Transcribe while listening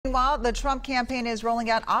Meanwhile, the Trump campaign is rolling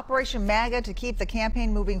out Operation MAGA to keep the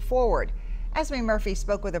campaign moving forward. Esme Murphy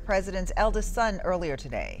spoke with the president's eldest son earlier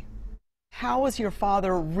today. How is your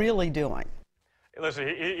father really doing? Listen,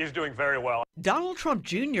 he's doing very well. Donald Trump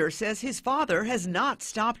Jr. says his father has not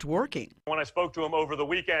stopped working. When I spoke to him over the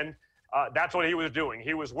weekend, that's what he was doing.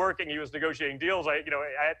 He was working. He was negotiating deals.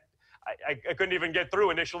 I couldn't even get through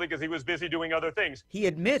initially because he was busy doing other things. He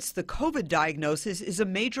admits the COVID diagnosis is a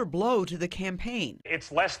major blow to the campaign.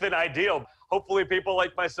 It's less than ideal. Hopefully people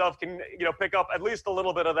like myself can, pick up at least a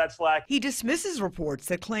little bit of that slack. He dismisses reports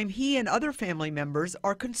that claim he and other family members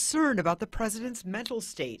are concerned about the president's mental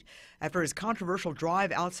state after his controversial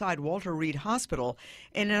drive outside Walter Reed Hospital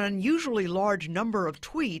and an unusually large number of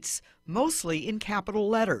tweets, mostly in capital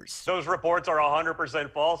letters. Those reports are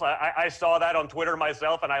 100% false. I saw that on Twitter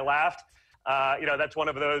myself and I laughed. That's one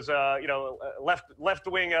of those,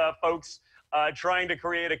 left-wing folks trying to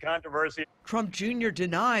create a controversy. Trump Jr.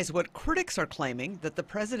 denies what critics are claiming, that the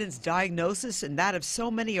president's diagnosis and that of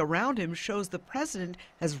so many around him shows the president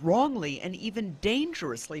has wrongly and even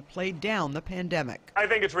dangerously played down the pandemic. I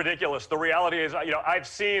think it's ridiculous. The reality is, I've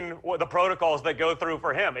seen the protocols that go through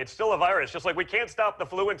for him. It's still a virus, just like we can't stop the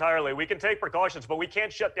flu entirely. We can take precautions, but we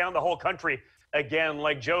can't shut down the whole country again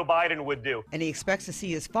like Joe Biden would do. And he expects to see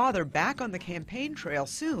his father back on the campaign trail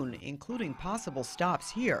soon, including possible stops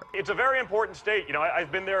here. It's a very important state.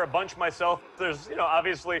 I've been there a bunch myself. There's,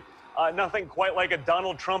 obviously nothing quite like a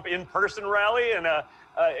Donald Trump in-person rally and,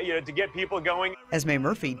 to get people going. Esme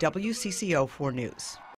Murphy, WCCO 4 News.